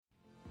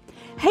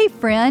Hey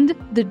friend,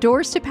 the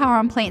doors to Power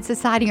on Plant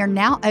Society are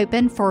now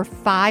open for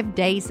 5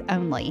 days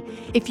only.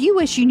 If you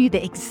wish you knew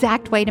the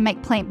exact way to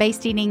make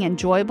plant-based eating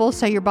enjoyable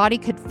so your body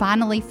could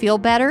finally feel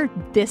better,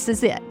 this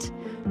is it.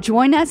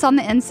 Join us on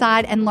the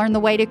inside and learn the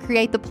way to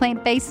create the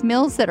plant-based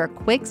meals that are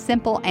quick,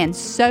 simple, and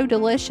so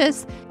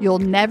delicious you'll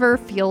never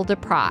feel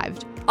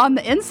deprived. On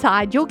the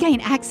inside, you'll gain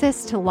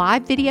access to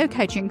live video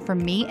coaching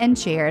from me and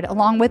Jared,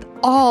 along with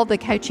all the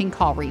coaching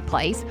call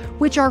replays,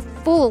 which are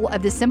full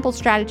of the simple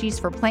strategies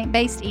for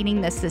plant-based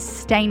eating the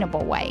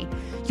sustainable way.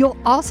 You'll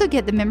also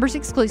get the members'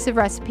 exclusive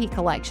recipe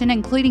collection,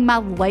 including my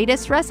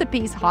latest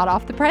recipes hot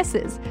off the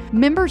presses.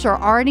 Members are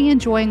already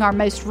enjoying our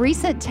most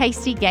recent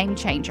tasty game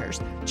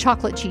changers: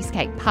 chocolate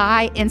cheesecake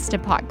pie,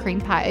 Instant Pot cream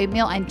pie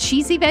oatmeal, and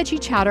cheesy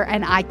veggie chowder,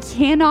 and I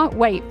cannot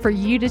wait for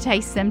you to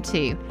taste them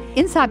too.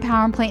 Inside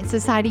Power on Plant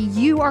Society,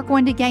 you are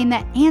going to gain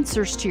the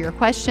answers to your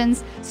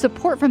questions,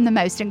 support from the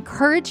most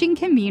encouraging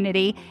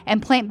community,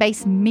 and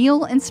plant-based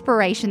meal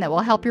inspiration that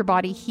will help your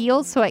body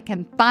heal so it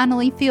can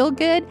finally feel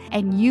good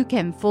and you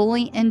can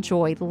fully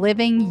enjoy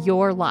living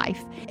your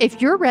life.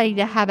 If you're ready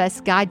to have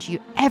us guide you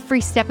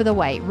every step of the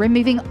way,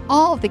 removing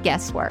all of the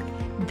guesswork,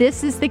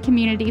 this is the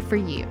community for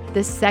you.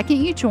 The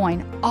second you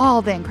join,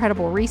 all the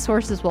incredible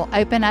resources will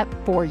open up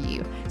for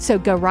you. So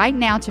go right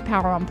now to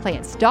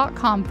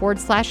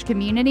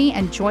poweronplants.com/community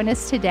and join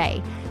us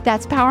today.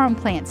 That's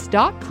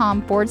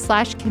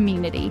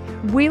poweronplants.com/community.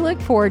 We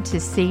look forward to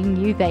seeing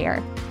you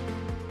there.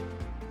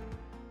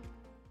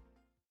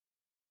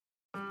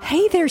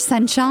 Hey there,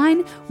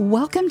 sunshine.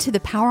 Welcome to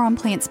the Power on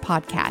Plants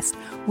podcast.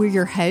 We're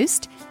your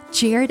host,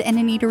 Jared and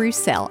Anita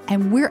Roussel,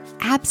 and we're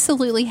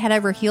absolutely head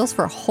over heels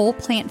for whole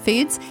plant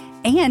foods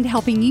and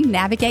helping you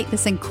navigate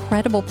this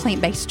incredible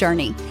plant-based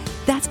journey.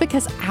 That's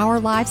because our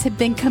lives have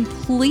been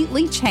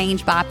completely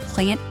changed by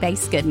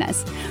plant-based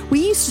goodness.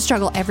 We used to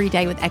struggle every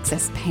day with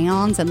excess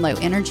pounds and low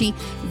energy,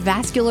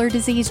 vascular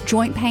disease,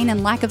 joint pain,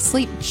 and lack of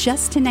sleep,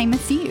 just to name a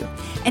few.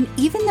 And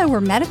even though we're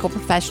medical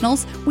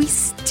professionals, we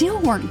still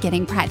weren't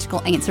getting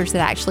practical answers that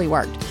actually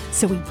worked.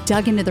 So we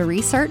dug into the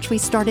research, we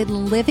started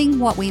living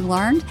what we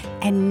learned,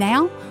 and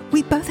now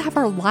we both have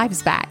our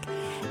lives back.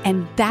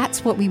 And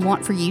that's what we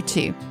want for you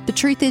too. The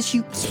truth is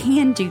you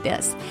can do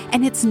this,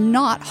 and it's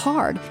not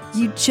hard.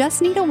 You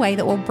just need a way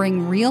that will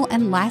bring real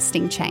and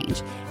lasting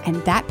change.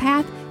 And that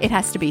path, it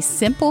has to be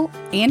simple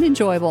and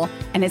enjoyable,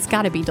 and it's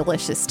got to be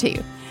delicious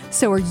too.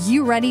 So are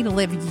you ready to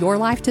live your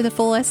life to the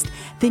fullest?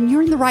 Then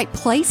you're in the right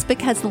place,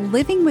 because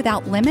living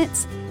without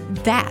limits,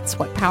 that's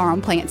what Power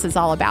on Plants is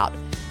all about.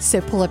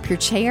 So pull up your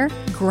chair,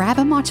 grab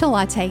a matcha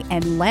latte,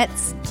 and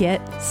let's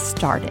get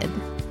started.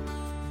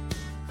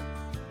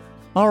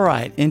 All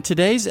right, in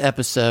today's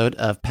episode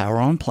of Power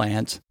on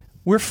Plants,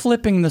 we're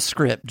flipping the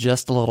script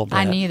just a little bit.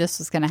 I knew this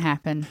was going to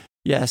happen.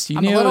 Yes, you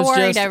I'm knew a little it was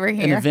worried just over an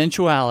here.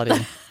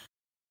 eventuality.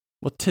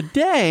 Well,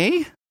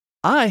 today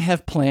I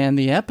have planned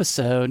the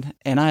episode,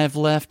 and I have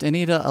left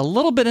Anita a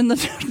little bit in the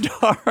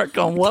dark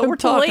on what we're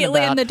talking about.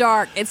 Completely in the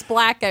dark. It's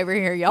black over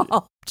here,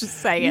 y'all. Just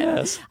saying.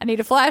 Yes. I need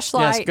a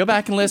flashlight. Yes, go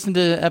back and listen to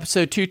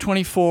episode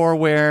 224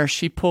 where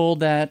she pulled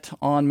that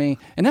on me.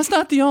 And that's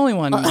not the only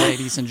one,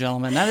 ladies and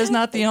gentlemen. That is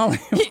not the only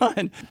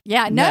one.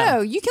 Yeah,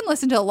 no, you can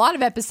listen to a lot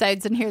of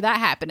episodes and hear that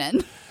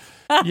happening.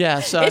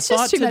 Yeah, so It's I just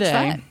thought too much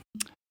today, fun.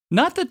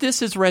 not that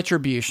this is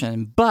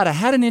retribution, but I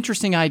had an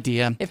interesting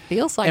idea. It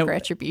feels like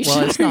retribution.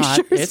 Well, it's not.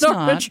 Sure It's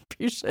not.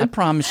 retribution. I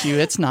promise you,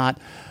 it's not.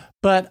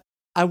 But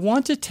I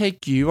want to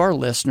take you, our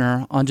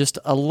listener, on just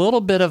a little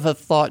bit of a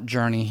thought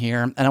journey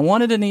here, and I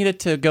wanted Anita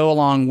to go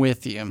along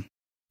with you.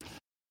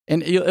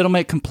 And it'll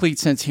make complete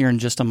sense here in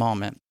just a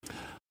moment.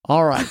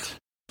 All right.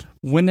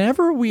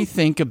 Whenever we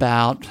think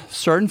about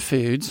certain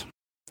foods,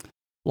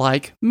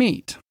 like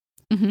meat,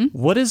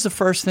 what is the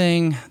first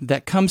thing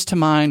that comes to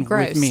mind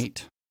with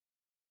meat?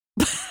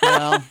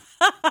 Well,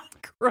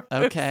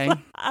 okay.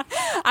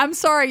 I'm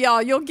sorry,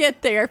 y'all. You'll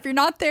get there. If you're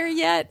not there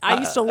yet, I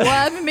used to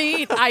love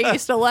meat. I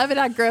used to love it.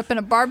 I grew up in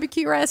a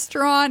barbecue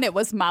restaurant. It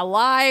was my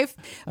life.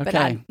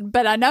 Okay.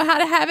 But I know how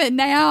to have it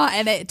now,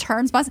 and it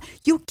turns my...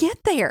 You'll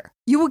get there.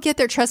 You will get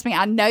there. Trust me.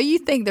 I know you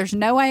think there's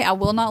no way I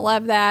will not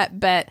love that,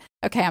 but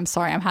okay, I'm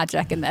sorry. I'm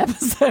hijacking the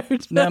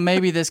episode. No,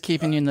 maybe this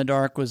keeping you in the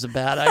dark was a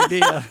bad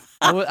idea.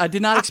 I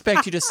did not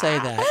expect you to say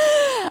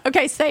that.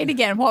 Okay, say it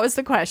again. What was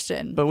the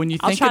question? But when you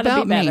think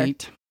about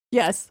meat...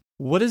 Yes.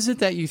 What is it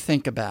that you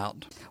think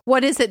about?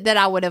 What is it that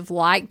I would have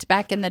liked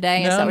back in the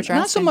day? Is that what you're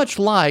not asking? so much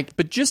liked,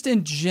 but just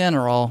in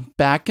general,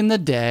 back in the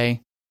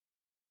day,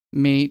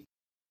 meat.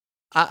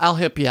 I'll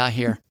help you out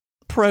here.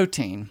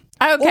 Protein.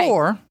 Okay.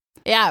 Or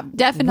yeah,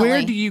 definitely.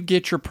 Where do you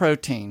get your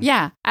protein?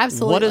 Yeah,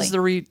 absolutely. What is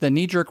the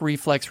knee-jerk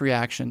reflex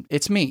reaction?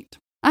 It's meat.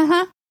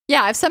 Uh-huh.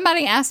 Yeah, if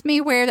somebody asked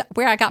me where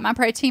I got my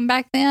protein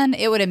back then,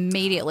 it would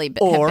immediately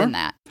have been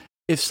that.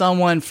 If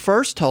someone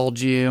first told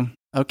you,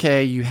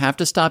 okay, you have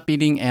to stop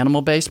eating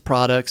animal-based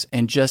products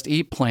and just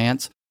eat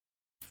plants,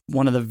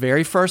 one of the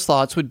very first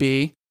thoughts would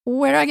be,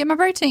 where do I get my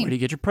protein? Where do you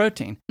get your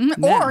protein?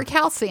 Or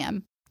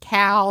calcium.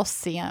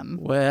 Calcium.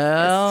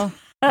 Well,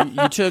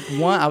 You took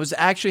one. I was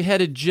actually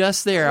headed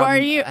just there. Were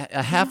I'm you?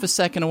 a half a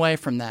second away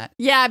from that.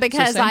 Yeah,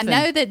 because same I thing.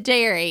 know that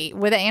dairy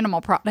with animal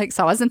products,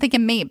 I wasn't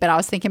thinking meat, but I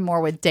was thinking more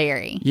with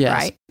dairy. Yes.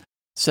 Right?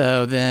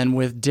 So then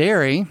with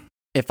dairy,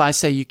 if I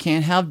say you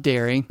can't have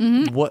dairy, what is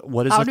I the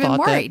would have thought been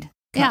worried.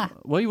 Yeah.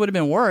 Well, you would have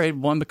been worried,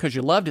 one, because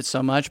you loved it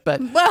so much, but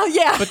Well,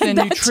 yeah. but then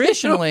that too.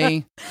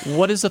 nutritionally,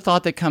 what is the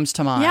thought that comes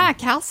to mind? Yeah,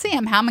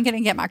 calcium. How am I going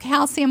to get my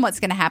calcium? What's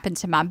going to happen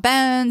to my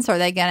bones? Are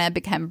they going to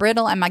become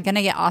brittle? Am I going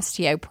to get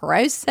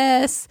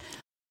osteoporosis?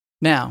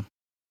 Now,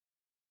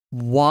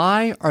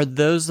 why are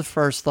those the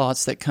first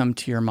thoughts that come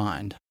to your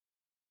mind?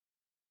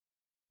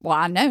 Well,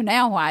 I know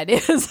now why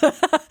it is.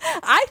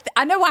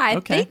 I know why I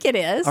Okay. think it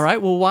is. All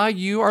right. Well, why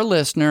you, our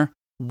listener,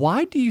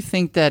 why do you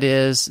think that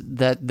is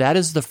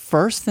the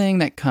first thing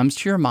that comes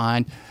to your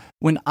mind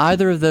when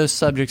either of those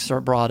subjects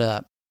are brought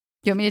up?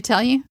 Do you want me to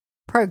tell you?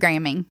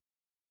 Programming.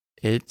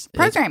 It's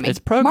Programming. It's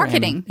programming.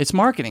 Marketing. It's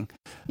marketing.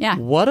 Yeah.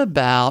 What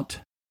about,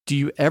 do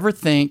you ever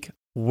think,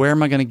 where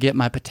am I going to get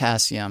my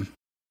potassium?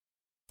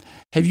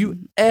 Have you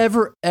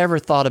ever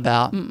thought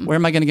about, where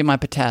am I going to get my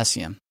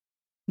potassium?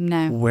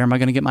 No. Where am I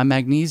going to get my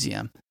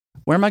magnesium?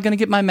 Where am I going to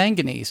get my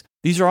manganese?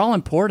 These are all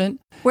important.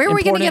 Where are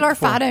we going to get our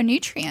Important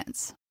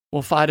phytonutrients?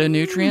 Well,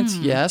 phytonutrients,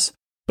 yes.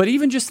 But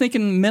even just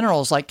thinking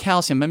minerals like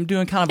calcium, I'm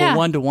doing kind of Yeah. a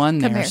one-to-one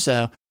there. Here.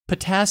 So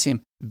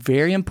potassium,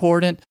 very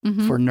important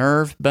for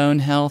nerve, bone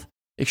health,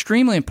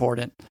 extremely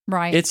important.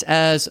 Right. It's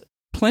as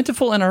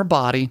plentiful in our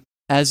body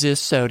as is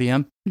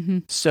sodium.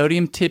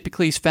 Sodium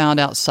typically is found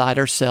outside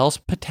our cells.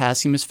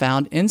 Potassium is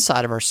found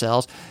inside of our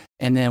cells.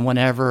 And then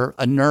whenever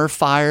a nerve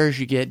fires,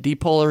 you get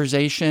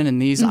depolarization,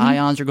 and these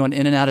ions are going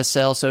in and out of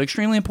cells. So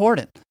extremely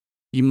important.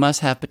 You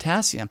must have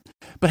potassium.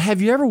 But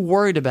have you ever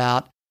worried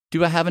about,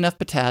 do I have enough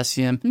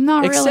potassium?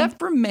 Not really. Except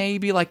for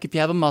maybe like if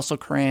you have a muscle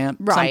cramp,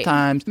 Right.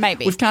 sometimes.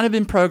 Maybe. We've kind of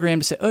been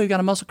programmed to say, oh, you got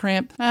a muscle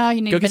cramp? Oh,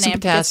 you need Go get some banana.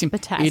 potassium.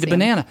 Eat a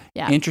banana.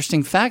 Yeah.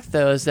 Interesting fact,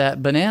 though, is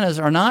that bananas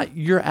are not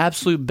your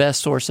absolute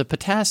best source of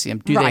potassium.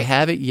 Do they Right.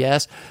 have it?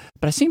 Yes.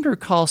 But I seem to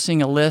recall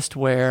seeing a list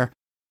where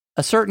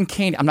a certain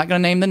candy, I'm not going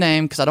to name the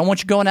name because I don't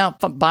want you going out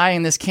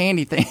buying this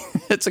candy thing.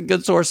 It's a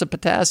good source of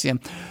potassium.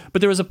 But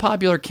there was a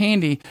popular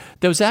candy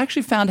that was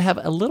actually found to have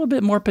a little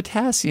bit more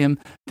potassium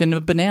than a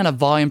banana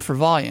volume for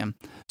volume.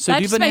 So That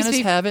do just makes bananas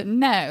me- have it?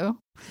 No.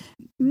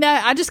 No,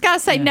 I just got to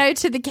say no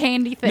to the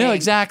candy thing. No,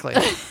 exactly.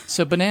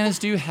 So bananas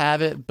do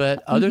have it,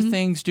 but other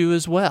things do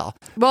as well.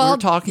 Well, we're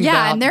talking yeah,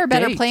 about and there are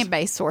better dates.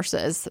 plant-based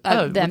sources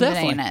Oh, than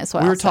definitely. banana as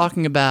well. We were so.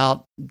 talking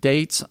about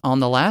dates on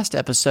the last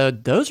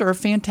episode. Those are a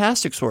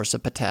fantastic source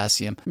of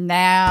potassium.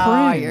 Now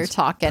Prunes. you're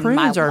talking Prunes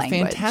my are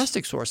language. a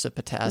fantastic source of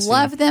potassium.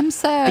 Love them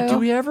so. But do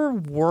we ever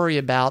worry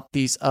about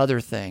these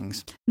other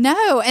things?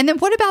 No. And then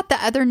what about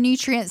the other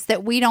nutrients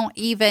that we don't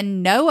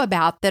even know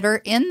about that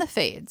are in the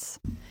foods?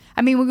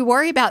 I mean, we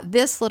worry about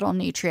this little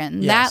nutrient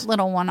and Yes. that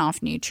little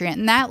one-off nutrient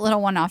and that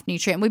little one-off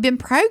nutrient. We've been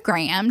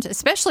programmed,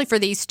 especially for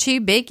these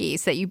two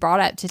biggies that you brought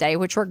up today,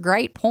 which were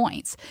great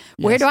points.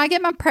 Where Yes. do I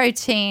get my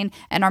protein?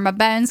 And are my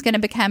bones going to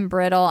become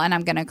brittle and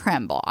I'm going to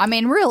crumble? I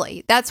mean,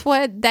 really, that's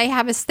what they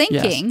have us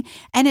thinking.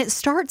 And it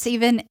starts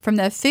even from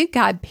the food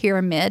guide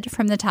pyramid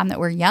from the time that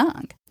we're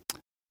young.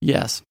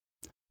 Yes.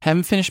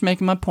 Haven't finished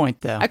making my point,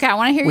 though. Okay, I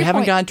want to hear We your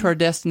haven't point. gotten to our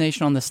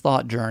destination on this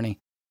thought journey,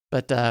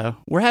 but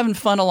we're having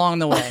fun along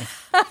the way.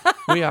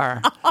 We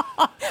are.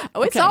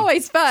 Oh, it's Okay.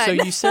 always fun. So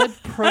you said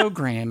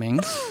programming.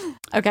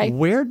 Okay.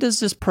 Where does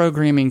this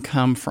programming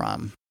come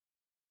from?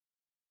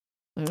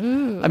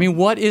 Ooh. I mean,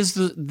 what is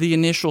the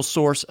initial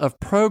source of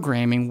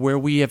programming where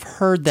we have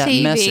heard that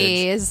message?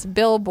 TVs,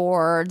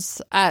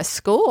 billboards,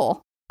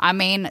 school. I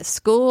mean,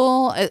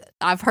 school.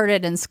 I've heard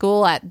it in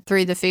school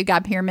through the food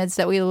guide pyramids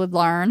that we would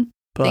learn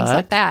things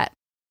like that.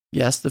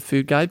 Yes, the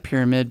food guide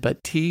pyramid,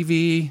 but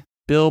TV,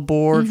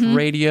 billboard,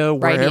 radio,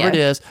 wherever Radio. it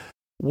is,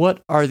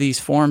 what are these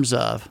forms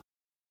of?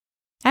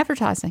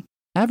 Advertising.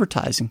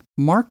 Advertising,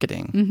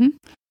 marketing. Mm-hmm.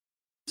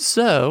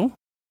 So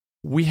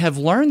we have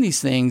learned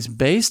these things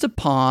based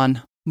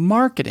upon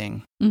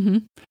marketing. Mm-hmm.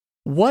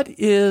 What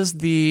is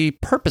the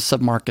purpose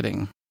of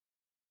marketing?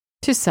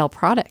 To sell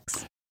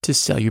products. To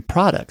sell you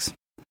products.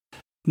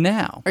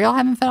 Now, Are y'all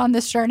having fun on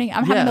this journey?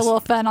 I'm having a Yes. little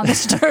fun on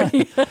this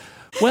journey.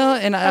 well,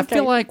 and I Okay.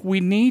 feel like we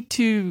need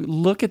to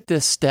look at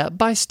this step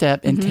by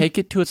step and take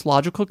it to its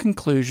logical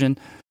conclusion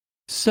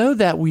so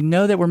that we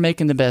know that we're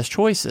making the best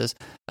choices.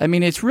 I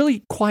mean, it's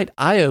really quite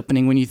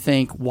eye-opening when you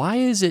think, why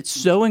is it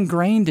so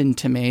ingrained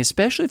into me,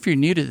 especially if you're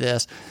new to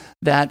this,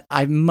 that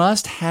I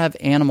must have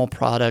animal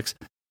products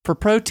for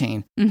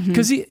protein?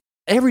 Because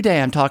every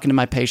day I'm talking to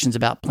my patients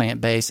about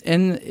plant-based,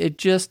 and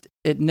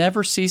it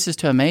never ceases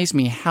to amaze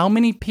me how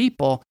many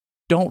people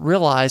don't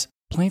realize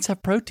plants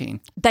have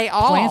protein. They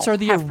all Plants are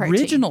the have protein.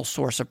 original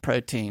source of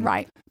protein.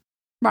 Right.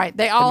 Right.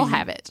 They all mean,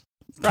 have it.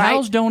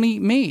 Cows Right. don't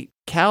eat meat.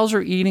 Cows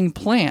are eating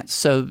plants.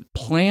 So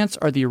plants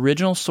are the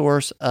original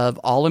source of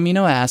all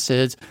amino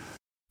acids.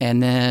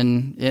 And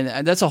then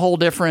that's a whole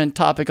different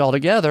topic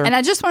altogether. And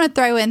I just want to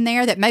throw in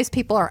there that most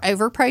people are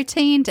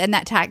over-proteined, and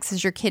that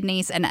taxes your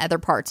kidneys and other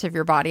parts of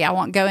your body. I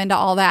won't go into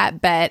all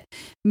that, but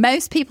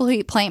most people who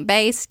eat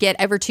plant-based get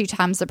over 2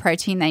 times the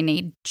protein they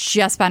need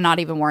just by not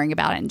even worrying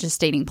about it and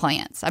just eating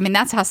plants. I mean,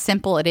 that's how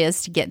simple it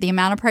is to get the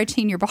amount of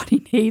protein your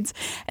body needs,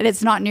 and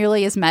it's not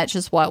nearly as much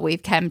as what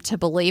we've come to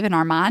believe in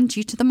our mind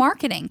due to the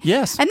marketing.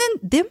 Yes. And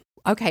then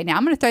okay, now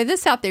I'm going to throw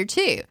this out there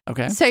too.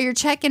 Okay. So you're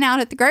checking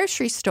out at the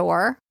grocery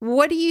store.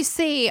 What do you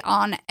see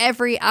on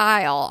every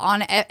aisle?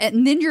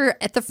 And then you're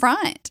at the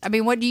front. I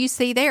mean, what do you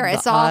see there?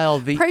 It's all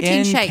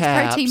protein shakes,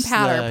 protein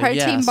powder,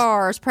 protein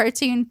bars,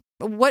 protein.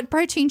 What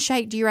protein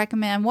shake do you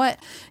recommend? What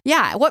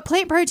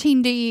plant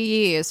protein do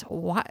you use?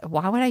 Why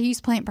would I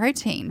use plant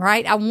protein,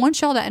 right? I want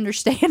y'all to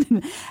understand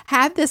and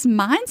have this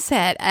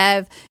mindset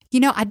of,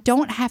 I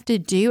don't have to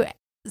do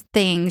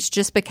things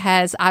just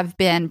because I've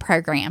been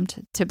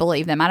programmed to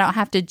believe them. I don't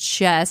have to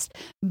just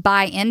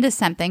buy into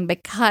something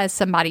because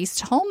somebody's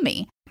told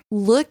me.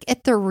 Look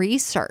at the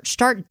research.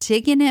 Start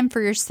digging in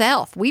for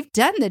yourself. We've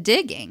done the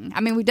digging.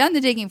 I mean, we've done the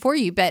digging for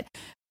you, but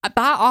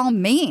by all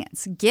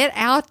means, get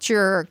out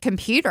your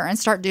computer and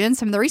start doing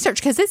some of the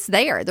research because it's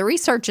there. The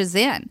research is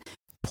in.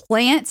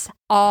 Plants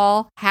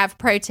all have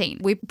protein.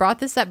 We brought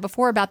this up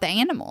before about the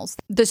animals.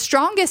 The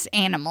strongest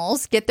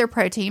animals get their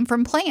protein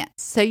from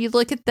plants. So you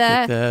look at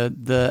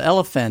the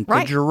elephant,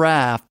 right. The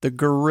giraffe, the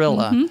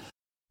gorilla,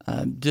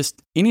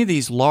 just any of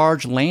these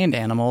large land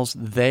animals,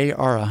 they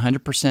are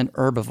 100%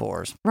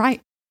 herbivores. Right.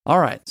 All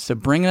right. So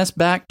bringing us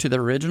back to the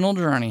original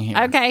journey here.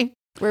 Okay.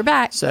 We're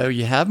back. So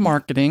you have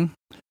marketing.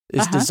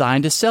 It's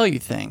designed to sell you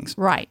things.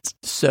 Right.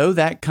 So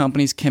that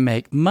companies can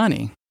make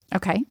money.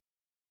 Okay.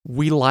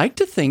 We like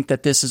to think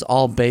that this is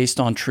all based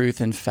on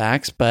truth and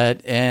facts,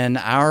 but in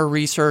our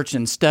research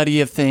and study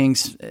of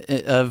things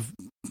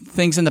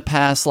in the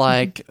past,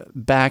 like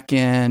back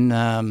in,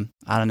 I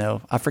don't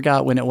know, I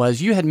forgot when it was,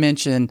 you had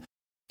mentioned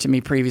to me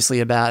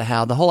previously about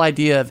how the whole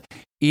idea of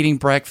eating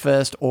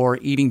breakfast or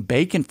eating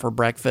bacon for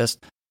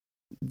breakfast,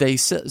 they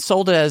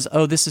sold it as,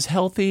 oh, this is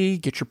healthy,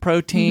 get your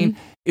protein.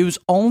 Mm-hmm. It was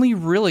only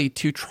really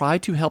to try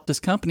to help this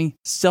company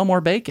sell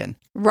more bacon.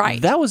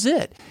 Right. That was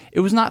it.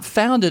 It was not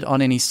founded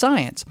on any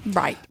science.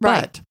 Right.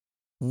 But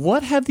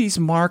what have these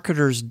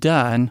marketers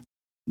done?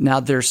 Now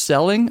they're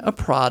selling a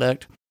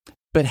product,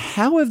 but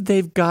how have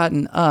they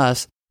gotten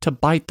us to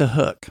bite the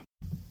hook?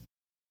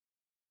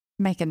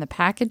 Making the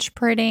package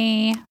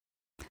pretty,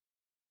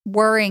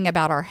 worrying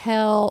about our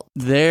health.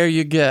 There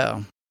you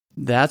go.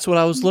 That's what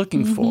I was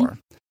looking for.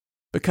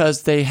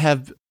 Because they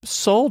have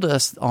sold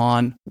us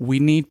on, we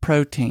need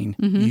protein.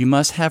 You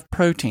must have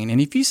protein. And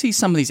if you see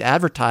some of these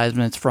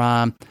advertisements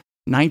from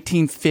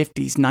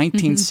 1950s,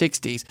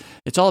 1960s,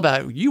 it's all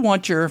about, you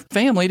want your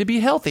family to be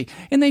healthy.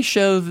 And they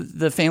show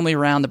the family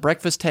around the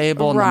breakfast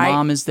table, and the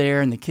mom is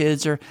there, and the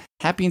kids are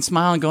happy and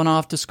smiling, going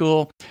off to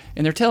school.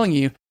 And they're telling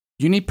you,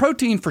 you need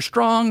protein for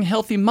strong,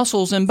 healthy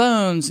muscles and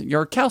bones,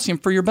 your calcium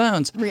for your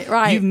bones.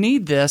 Right. You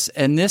need this,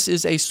 and this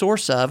is a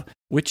source of,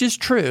 which is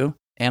true,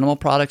 animal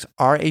products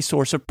are a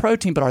source of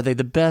protein, but are they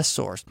the best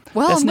source?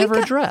 Well, that's never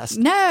addressed.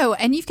 No,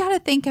 and you've got to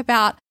think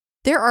about,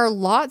 there are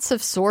lots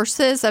of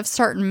sources of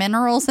certain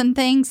minerals and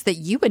things that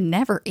you would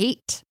never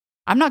eat.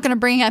 I'm not going to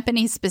bring up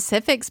any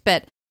specifics,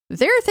 but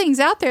there are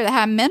things out there that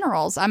have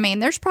minerals. I mean,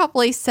 there's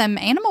probably some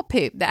animal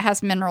poop that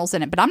has minerals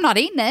in it, but I'm not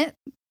eating it.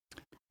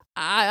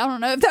 I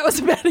don't know if that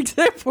was a bad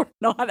example or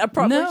not. I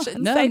probably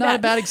shouldn't say that. No, not a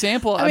bad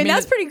example. I mean,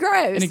 that's pretty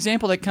gross. An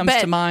example that comes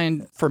to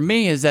mind for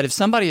me is that if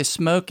somebody is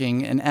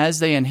smoking and as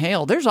they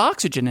inhale, there's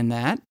oxygen in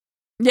that.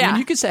 Yeah. I mean,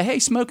 you could say, hey,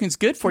 smoking's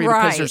good for you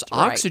because there's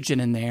oxygen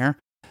in there.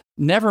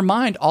 Never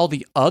mind all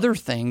the other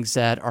things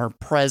that are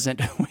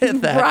present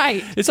with that.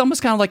 Right. It's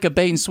almost kind of like a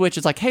bait and switch.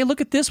 It's like, hey,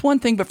 look at this one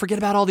thing, but forget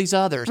about all these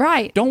others.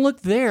 Right. Don't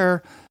look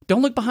there.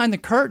 Don't look behind the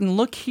curtain.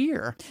 Look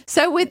here.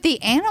 So with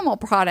the animal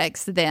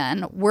products,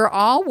 then, we're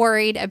all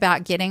worried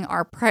about getting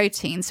our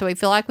protein. So we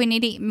feel like we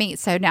need to eat meat.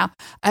 So now,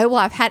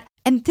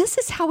 and this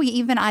is how we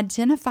even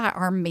identify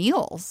our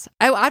meals.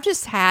 I've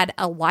just had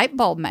a light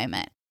bulb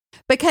moment.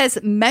 Because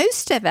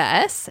most of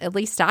us, at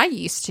least I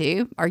used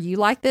to, are you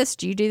like this?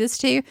 Do you do this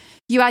too?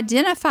 You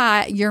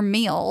identify your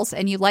meals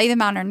and you lay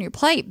them out on your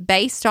plate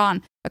based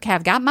on, okay,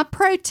 I've got my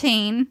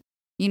protein.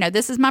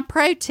 This is my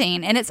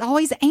protein. And it's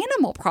always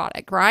animal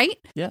product, right?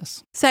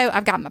 Yes. So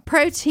I've got my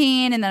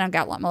protein and then I've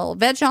got like my little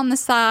veg on the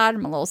side or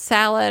my little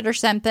salad or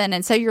something.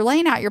 And so you're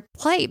laying out your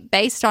plate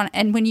based on,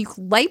 and when you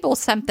label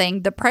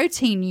something, the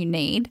protein you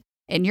need,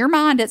 in your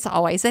mind, it's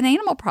always an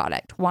animal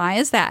product. Why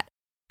is that?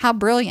 How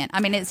brilliant.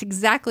 I mean, it's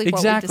exactly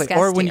what we discussed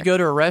Or when here. you go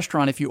to a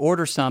restaurant, if you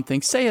order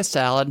something, say a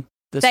salad,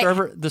 the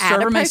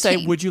server may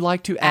say, would you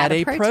like to add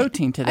a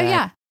protein to that? Oh,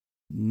 yeah.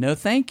 No,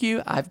 thank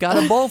you. I've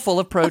got a bowl full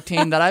of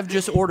protein that I've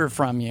just ordered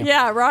from you.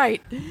 Yeah,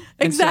 right.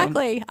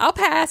 Exactly. I'll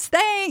pass.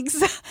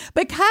 Thanks.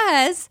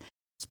 Because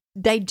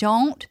they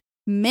don't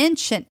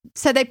mention.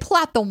 So they pull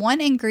out the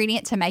one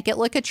ingredient to make it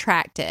look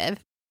attractive.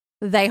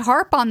 They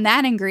harp on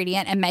that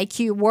ingredient and make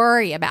you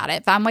worry about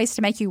it. Find ways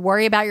to make you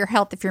worry about your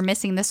health if you're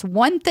missing this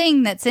one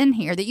thing that's in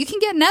here that you can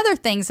get in other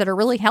things that are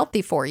really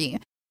healthy for you.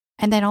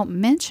 And they don't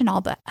mention all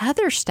the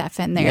other stuff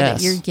in there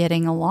that you're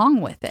getting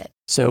along with it.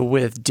 So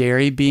with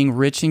dairy being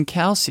rich in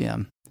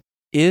calcium,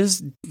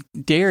 is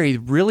dairy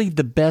really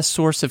the best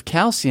source of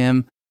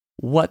calcium?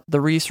 What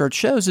the research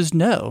shows is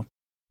no.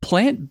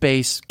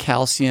 Plant-based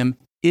calcium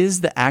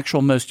is the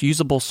actual most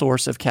usable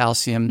source of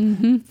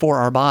calcium for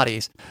our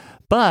bodies.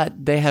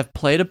 But they have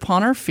played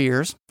upon our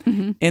fears.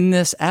 In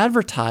this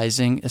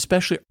advertising,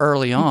 especially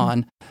early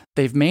on,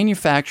 they've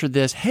manufactured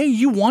this, hey,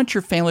 you want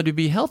your family to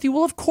be healthy?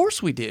 Well, of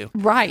course we do.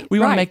 Right. We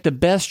want to make the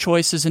best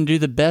choices and do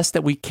the best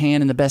that we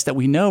can and the best that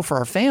we know for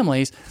our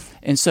families.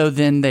 And so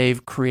then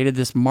they've created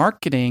this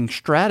marketing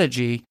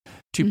strategy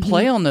to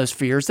play on those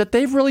fears that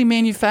they've really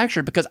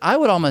manufactured. Because I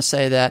would almost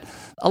say that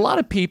a lot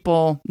of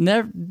people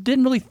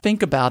didn't really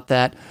think about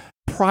that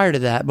prior to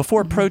that.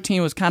 Before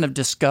protein was kind of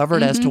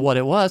discovered as to what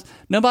it was,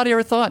 nobody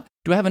ever thought,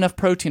 do I have enough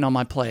protein on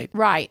my plate?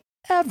 Right.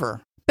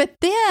 Ever. But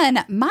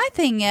then my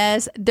thing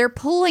is they're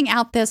pulling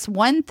out this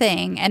one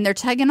thing and they're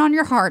tugging on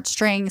your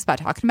heartstrings by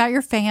talking about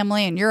your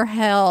family and your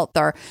health,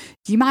 or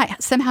you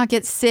might somehow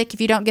get sick if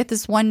you don't get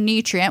this one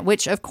nutrient,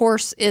 which of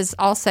course is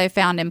also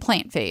found in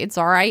plant foods.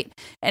 All right.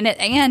 And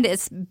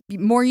it's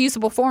more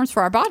usable forms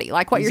for our body,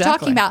 like what you're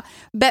talking about.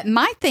 But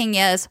my thing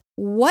is,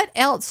 what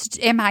else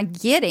am I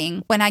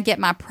getting when I get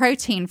my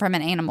protein from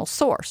an animal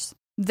source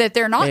that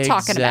they're not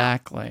talking about?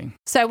 Exactly.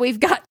 So we've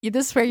got,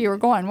 this is where you were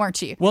going,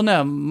 weren't you? Well,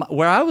 no,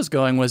 where I was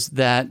going was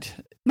that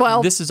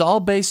this is all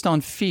based on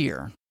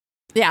fear.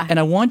 Yeah. And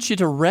I want you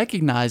to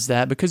recognize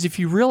that, because if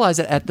you realize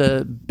that at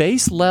the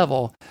base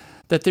level,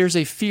 that there's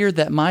a fear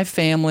that my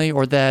family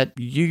or that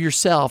you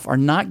yourself are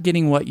not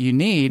getting what you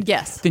need,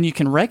 then you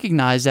can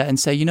recognize that and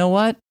say, you know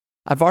what?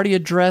 I've already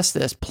addressed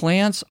this.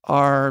 Plants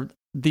are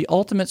the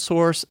ultimate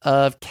source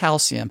of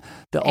calcium,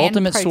 the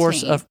ultimate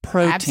source of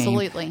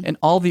protein, and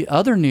all the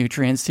other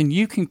nutrients, and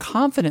you can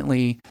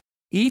confidently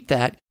eat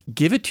that,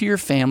 give it to your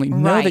family,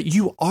 know that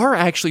you are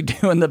actually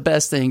doing the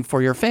best thing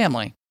for your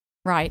family.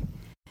 Right.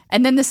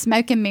 And then the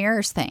smoke and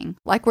mirrors thing,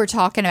 like we're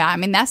talking about. I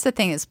mean, that's the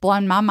thing that's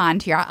blown my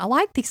mind here. I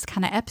like these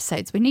kind of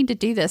episodes. We need to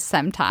do this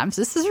sometimes.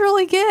 This is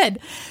really good.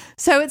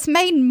 So it's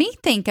made me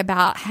think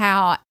about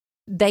how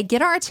they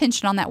get our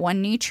attention on that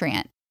one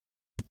nutrient,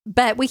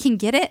 but we can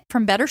get it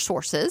from better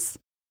sources.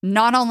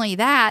 Not only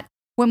that,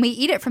 when we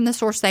eat it from the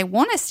source they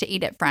want us to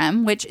eat it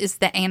from, which is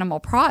the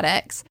animal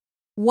products,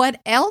 what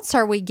else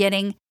are we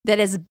getting that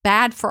is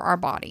bad for our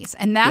bodies?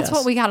 And that's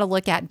what we got to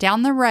look at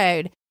down the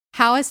road.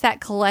 How is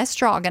that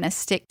cholesterol going to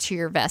stick to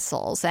your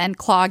vessels and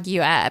clog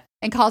you up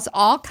and cause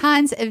all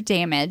kinds of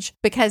damage?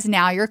 Because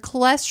now your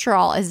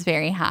cholesterol is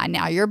very high.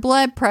 Now your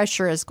blood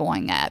pressure is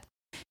going up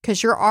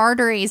because your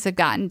arteries have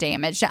gotten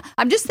damaged. Now,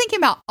 I'm just thinking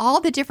about all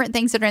the different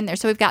things that are in there.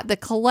 So we've got the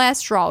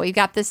cholesterol, we've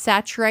got the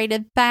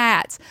saturated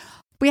fats.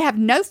 We have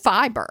no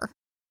fiber.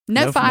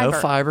 No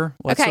fiber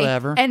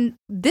whatsoever. Okay. And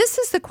this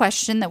is the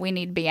question that we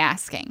need to be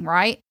asking,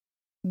 right?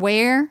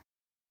 Where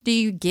do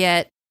you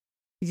get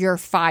your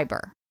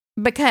fiber?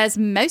 Because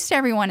most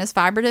everyone is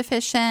fiber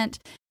deficient.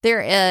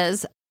 There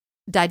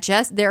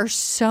are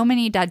so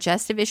many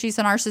digestive issues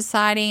in our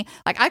society.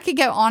 Like, I could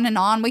go on and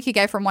on. We could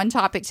go from one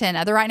topic to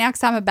another right now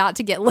because I'm about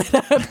to get lit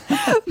up.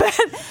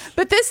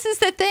 but this is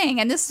the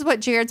thing, and this is what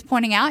Jared's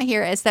pointing out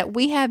here, is that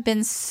we have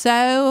been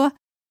so,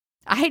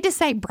 I hate to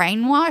say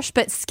brainwashed,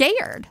 but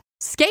scared.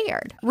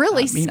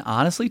 Really. I mean,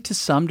 honestly, to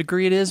some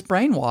degree it is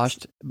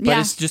brainwashed, but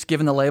it's just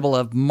given the label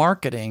of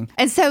marketing.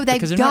 And so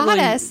they've got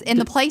us in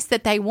the place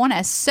that they want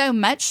us, so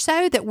much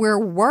so that we're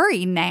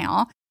worried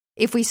now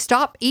if we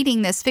stop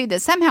eating this food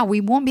that somehow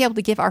we won't be able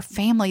to give our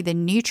family the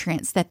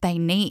nutrients that they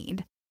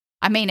need.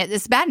 I mean,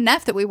 it's bad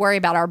enough that we worry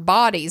about our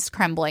bodies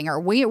crumbling or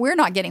we're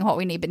not getting what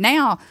we need, but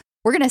now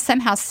we're going to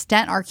somehow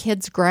stunt our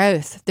kids'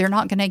 growth. They're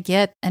not going to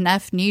get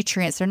enough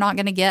nutrients. They're not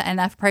going to get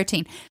enough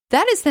protein.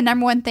 That is the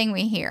number one thing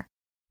we hear.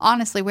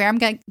 Honestly, where am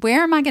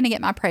I going to get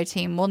my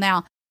protein? Well,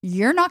 now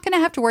you're not going to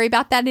have to worry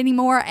about that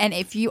anymore. And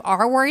if you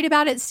are worried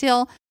about it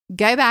still,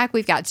 go back.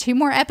 We've got 2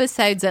 more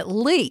episodes at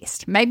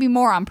least, maybe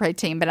more on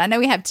protein. But I know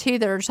we have 2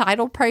 that are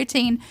titled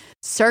protein.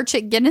 Search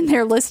it, get in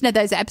there, listen to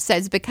those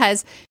episodes,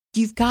 because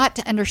you've got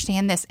to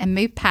understand this and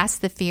move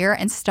past the fear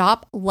and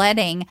stop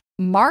letting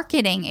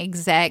marketing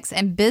execs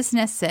and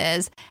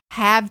businesses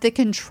have the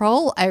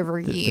control over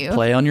you. To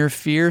play on your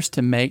fears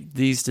to make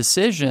these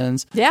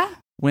decisions. Yeah.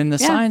 When the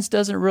science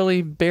doesn't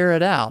really bear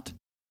it out.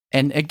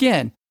 And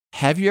again,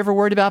 have you ever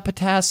worried about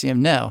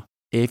potassium? No.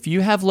 If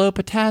you have low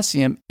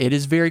potassium, it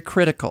is very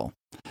critical.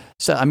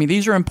 So, I mean,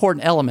 these are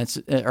important elements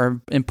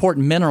or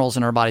important minerals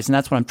in our bodies. And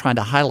that's what I'm trying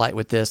to highlight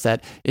with this,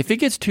 that if it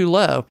gets too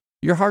low,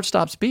 your heart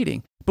stops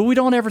beating. But we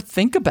don't ever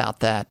think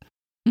about that.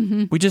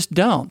 Mm-hmm. We just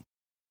don't.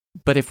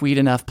 But if we eat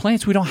enough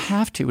plants, we don't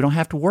have to. We don't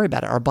have to worry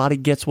about it. Our body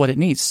gets what it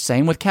needs.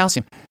 Same with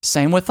calcium.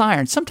 Same with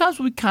iron. Sometimes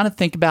we kind of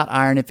think about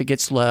iron if it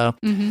gets low,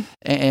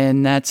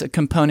 and that's a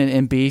component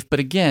in beef. But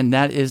again,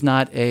 that is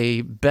not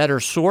a better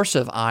source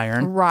of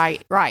iron.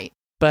 Right.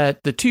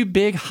 But the 2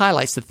 big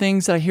highlights, the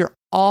things that I hear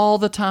all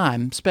the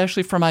time,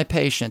 especially from my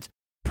patients,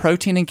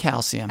 protein and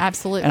calcium.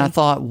 Absolutely. And I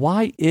thought,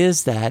 why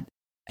is that?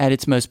 At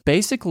its most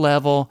basic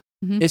level,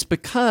 it's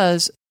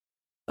because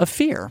of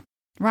fear.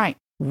 Right.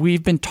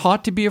 We've been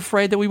taught to be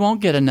afraid that we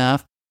won't get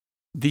enough.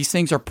 These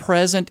things are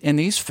present in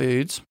these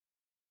foods.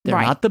 They're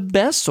not the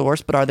best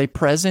source, but are they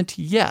present?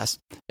 Yes.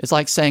 It's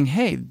like saying,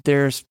 hey,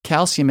 there's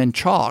calcium in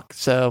chalk.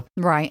 So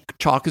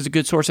chalk is a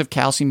good source of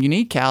calcium. You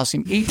need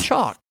calcium. Eat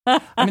chalk. I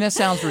mean, that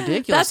sounds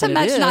ridiculous. That's a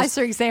much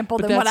nicer example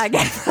than what I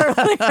gave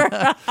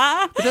earlier.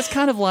 But that's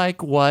kind of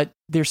like what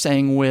they're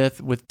saying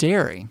with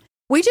dairy.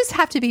 We just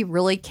have to be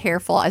really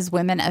careful as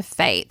women of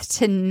faith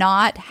to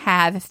not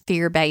have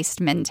fear-based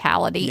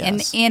mentality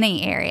in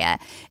any area,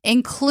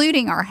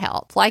 including our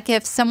health. Like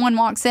if someone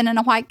walks in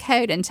a white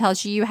coat and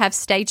tells you have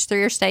stage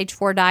 3 or stage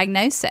 4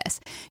 diagnosis,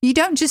 you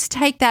don't just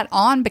take that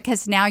on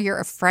because now you're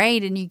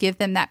afraid and you give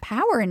them that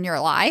power in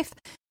your life.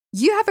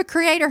 You have a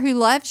creator who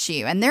loves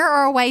you, and there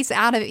are ways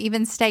out of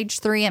even stage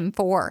 3 and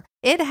 4.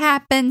 It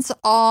happens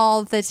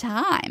all the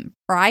time,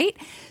 right?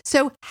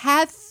 So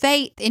have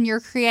faith in your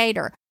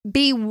creator.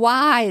 Be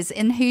wise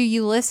in who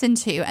you listen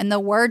to and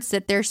the words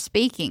that they're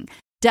speaking.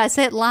 Does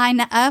it line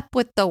up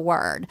with the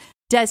word?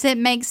 Does it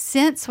make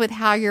sense with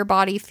how your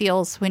body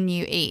feels when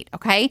you eat?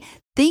 Okay.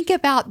 Think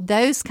about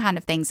those kind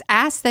of things.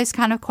 Ask those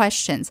kind of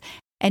questions,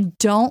 and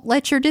don't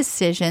let your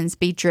decisions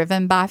be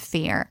driven by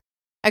fear.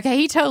 Okay,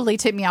 he totally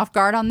took me off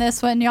guard on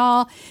this one,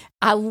 y'all.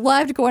 I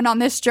loved going on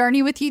this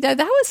journey with you, though.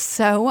 That was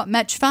so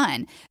much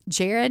fun.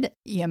 Jared,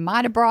 you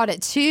might have brought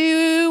it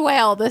too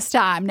well this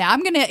time. Now,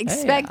 I'm going to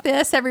expect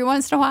this every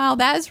once in a while.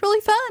 That was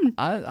really fun.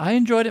 I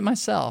enjoyed it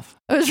myself.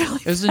 It was really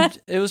fun.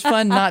 It was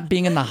fun not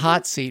being in the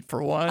hot seat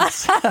for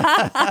once.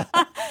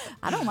 I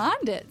don't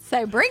mind it,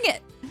 so bring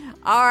it.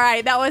 All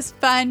right, that was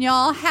fun,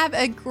 y'all. Have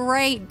a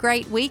great,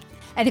 great week.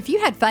 And if you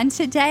had fun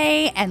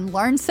today and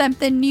learned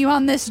something new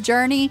on this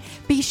journey,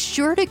 be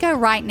sure to go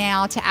right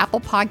now to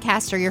Apple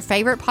Podcasts or your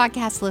favorite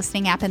podcast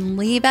listening app and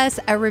leave us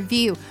a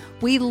review.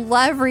 We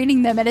love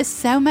reading them. It is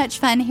so much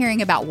fun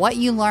hearing about what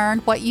you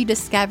learned, what you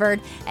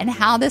discovered, and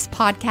how this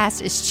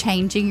podcast is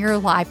changing your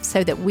life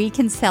so that we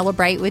can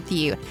celebrate with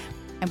you.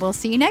 And we'll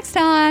see you next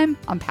time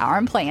on Power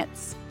and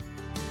Plants.